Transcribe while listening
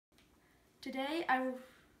Today I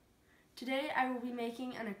will be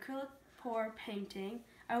making an acrylic pour painting.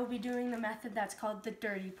 I will be doing the method that's called the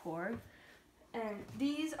dirty pour. And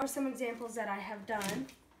these are some examples that I have done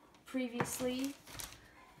previously.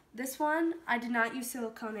 This one I did not use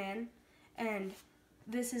silicone in, and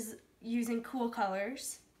this is using Cool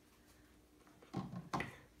Colors.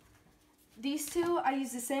 These two I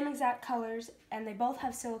used the same exact colors and they both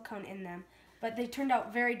have silicone in them, but they turned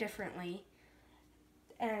out very differently.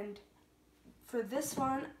 And for this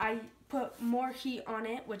one, I put more heat on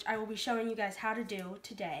it, which I will be showing you guys how to do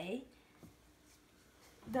today.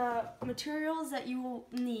 The materials that you will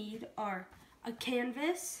need are a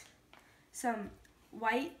canvas, some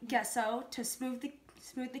white gesso to smooth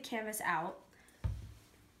the canvas out,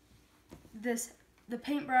 the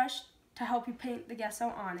paintbrush to help you paint the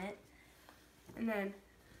gesso on it, and then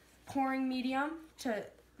pouring medium to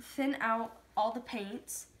thin out all the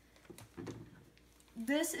paints.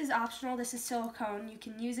 This is optional. This is silicone. You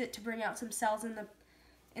can use it to bring out some cells in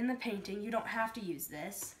the painting. You don't have to use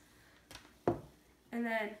this. And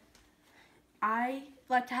then I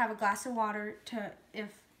like to have a glass of water if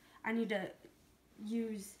I need to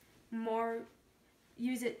use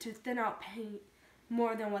it to thin out paint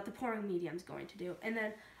more than what the pouring medium is going to do. And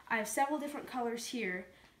then I have several different colors here.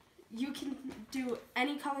 You can do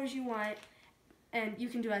any colors you want, and you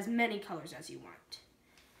can do as many colors as you want.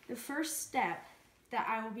 The first step that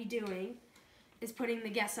I will be doing is putting the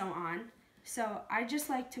gesso on. So I just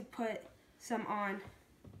like to put some on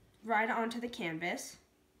right onto the canvas.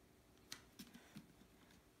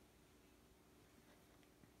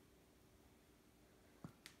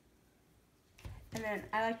 And then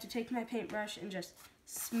I like to take my paintbrush and just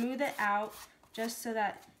smooth it out just so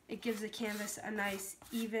that it gives the canvas a nice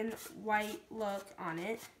even white look on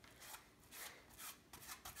it.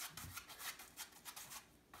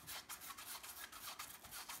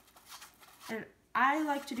 And I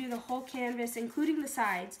like to do the whole canvas, including the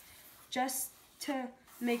sides, just to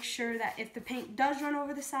make sure that if the paint does run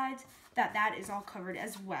over the sides, that is all covered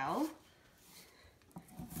as well.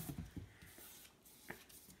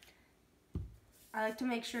 I like to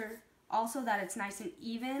make sure also that it's nice and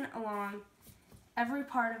even along every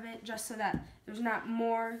part of it, just so that there's not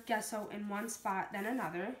more gesso in one spot than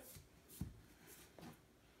another.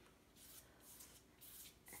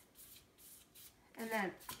 And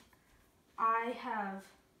then I have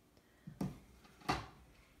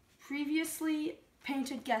previously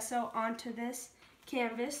painted gesso onto this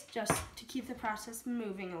canvas just to keep the process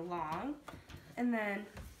moving along. And then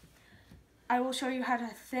I will show you how to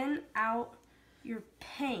thin out your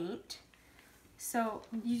paint. So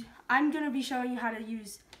I'm going to be showing you how to do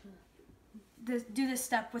this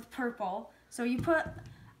step with purple. So you put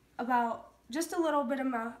about just a little bit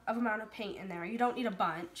amount of paint in there. You don't need a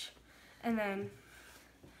bunch. And then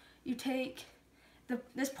you take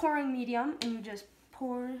this pouring medium and you just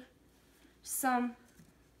pour some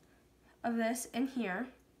of this in here.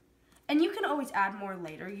 And you can always add more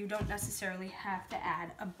later. You don't necessarily have to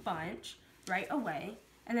add a bunch right away.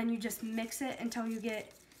 And then you just mix it until you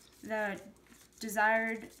get the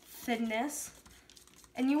desired thinness.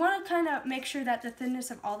 And you want to kind of make sure that the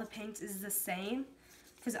thinness of all the paints is the same,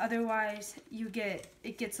 because otherwise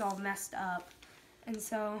it gets all messed up. And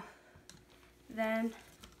so then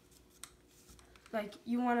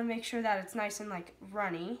you want to make sure that it's nice and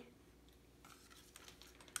runny.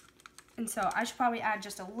 And so I should probably add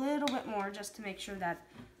just a little bit more just to make sure that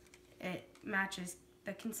it matches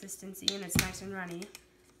the consistency and it's nice and runny.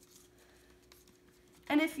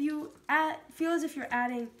 And if you feel as if you're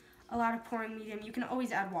adding a lot of pouring medium, you can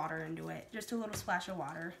always add water into it, just a little splash of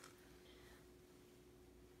water.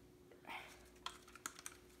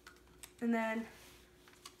 And then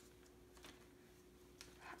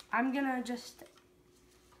I'm gonna just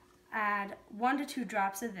add 1 to 2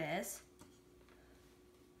 drops of this.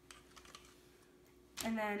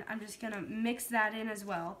 And then I'm just gonna mix that in as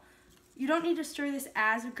well. You don't need to stir this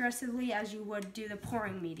as aggressively as you would do the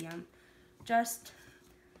pouring medium, just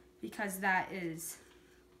because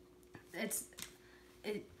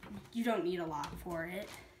you don't need a lot for it.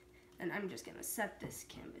 And I'm just gonna set this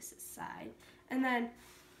canvas aside. And then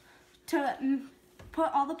to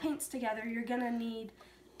put all the paints together, you're gonna need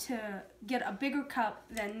to get a bigger cup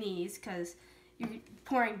than these, because you're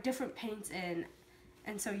pouring different paints in,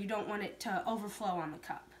 and so you don't want it to overflow on the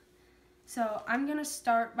cup. So I'm gonna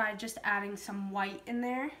start by just adding some white in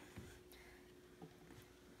there.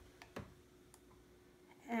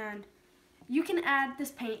 And you can add this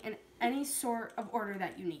paint in any sort of order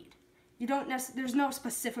that you need. There's no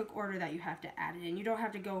specific order that you have to add it in. You don't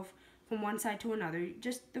have to go from one side to another.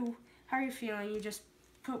 Just how you're feeling, you just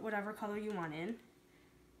put whatever color you want in.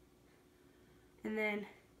 And then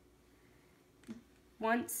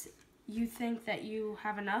once you think that you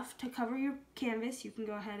have enough to cover your canvas, you can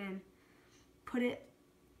go ahead and put it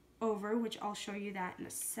over, which I'll show you that in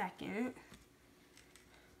a second.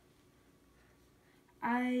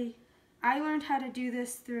 I learned how to do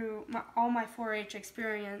this through all my 4-H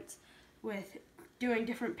experience with doing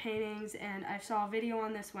different paintings, and I saw a video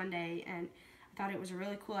on this one day and I thought it was a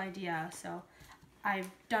really cool idea. So I've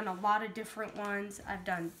done a lot of different ones. I've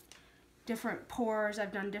done different pours.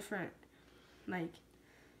 I've done different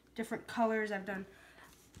colors.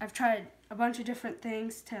 I've tried a bunch of different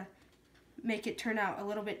things to make it turn out a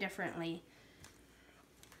little bit differently.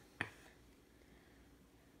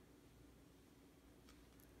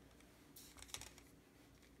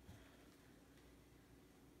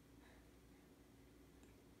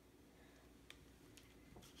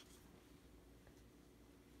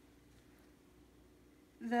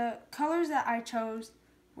 The colors that I chose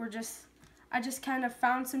were I just kind of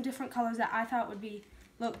found some different colors that I thought would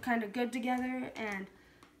look kind of good together, and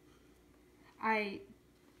I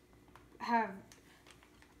have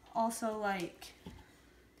also I've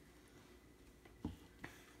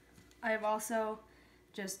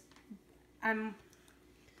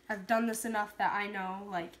done this enough that I know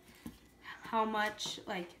how much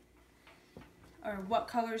or what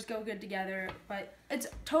colors go good together, but it's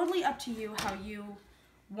totally up to you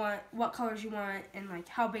what colors you want and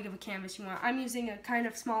how big of a canvas you want. I'm using a kind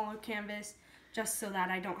of smaller canvas just so that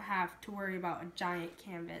I don't have to worry about a giant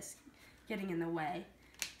canvas getting in the way.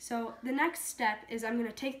 So the next step is I'm going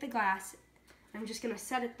to take the glass, I'm just going to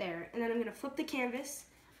set it there, and then I'm going to flip the canvas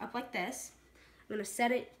up like this. I'm going to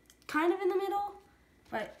set it kind of in the middle,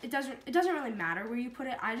 but it doesn't really matter where you put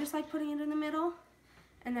it. I just like putting it in the middle.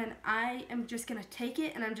 And then I am just going to take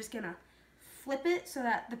it and I'm just going to flip it so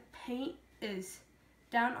that the paint is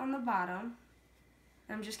down on the bottom.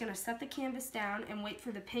 I'm just going to set the canvas down and wait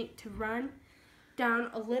for the paint to run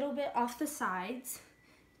down a little bit off the sides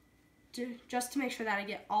just to make sure that I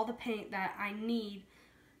get all the paint that I need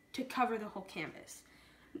to cover the whole canvas.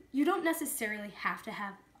 You don't necessarily have to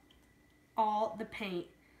have all the paint.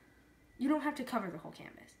 You don't have to cover the whole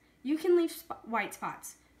canvas. You can leave white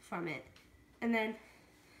spots from it. And then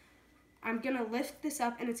I'm going to lift this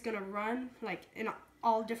up and it's going to run in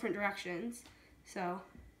all different directions. So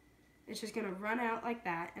it's just going to run out like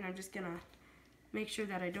that, and I'm just going to make sure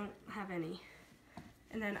that I don't have any.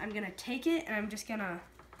 And then I'm going to take it and I'm just going to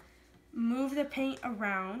move the paint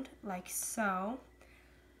around like so.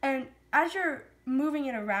 And as you're moving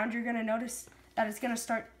it around, you're going to notice that it's going to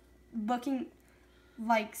start looking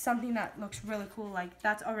like something that looks really cool,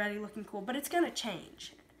 that's already looking cool, but it's going to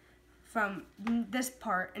change from this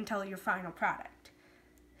part until your final product.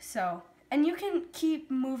 So, and you can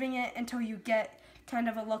keep moving it until you get kind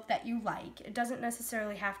of a look that you like. It doesn't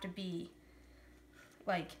necessarily have to be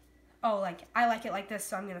oh, I like it like this,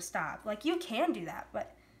 so I'm going to stop. You can do that,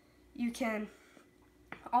 but you can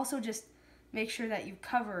also just make sure that you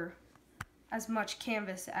cover as much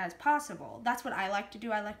canvas as possible. That's what I like to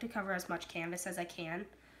do. I like to cover as much canvas as I can.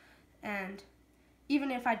 And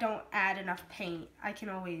even if I don't add enough paint, you can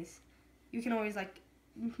always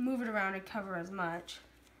move it around and cover as much.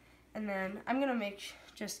 And then I'm going to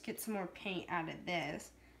just get some more paint out of this.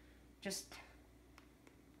 I'm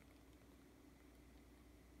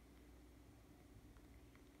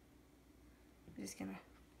just going to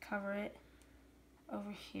cover it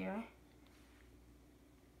over here.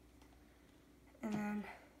 And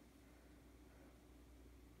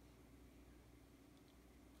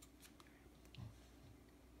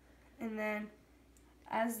then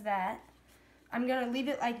as that, I'm going to leave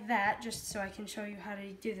it like that just so I can show you how to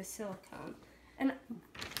do the silicone. And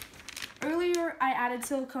earlier I added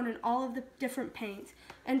silicone in all of the different paints.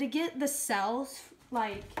 And to get the cells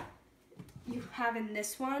like you have in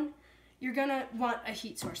this one, you're going to want a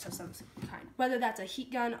heat source of some kind. Whether that's a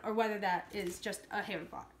heat gun or whether that is just a hair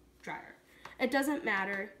dryer. It doesn't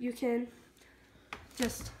matter. You can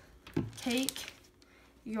just take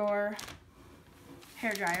your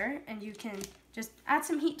hair dryer and you can just add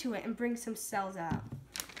some heat to it and bring some cells out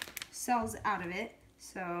of it.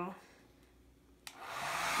 So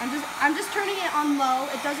I'm just turning it on low.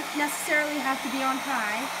 It doesn't necessarily have to be on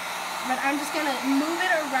high, but I'm just gonna move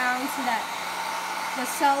it around so that the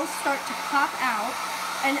cells start to pop out.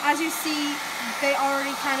 And as you see, they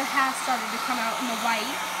already kind of have started to come out in the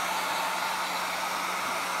white.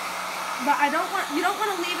 But you don't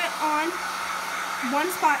want to leave it on one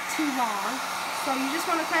spot too long. So you just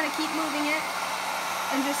want to kind of keep moving it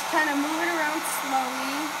and just kind of move it around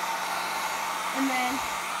slowly. And then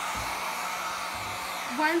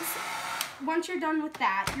once you're done with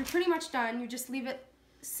that, you're pretty much done. You just leave it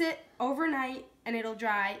sit overnight and it'll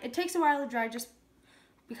dry. It takes a while to dry just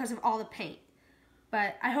because of all the paint.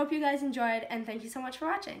 But I hope you guys enjoyed, and thank you so much for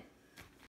watching.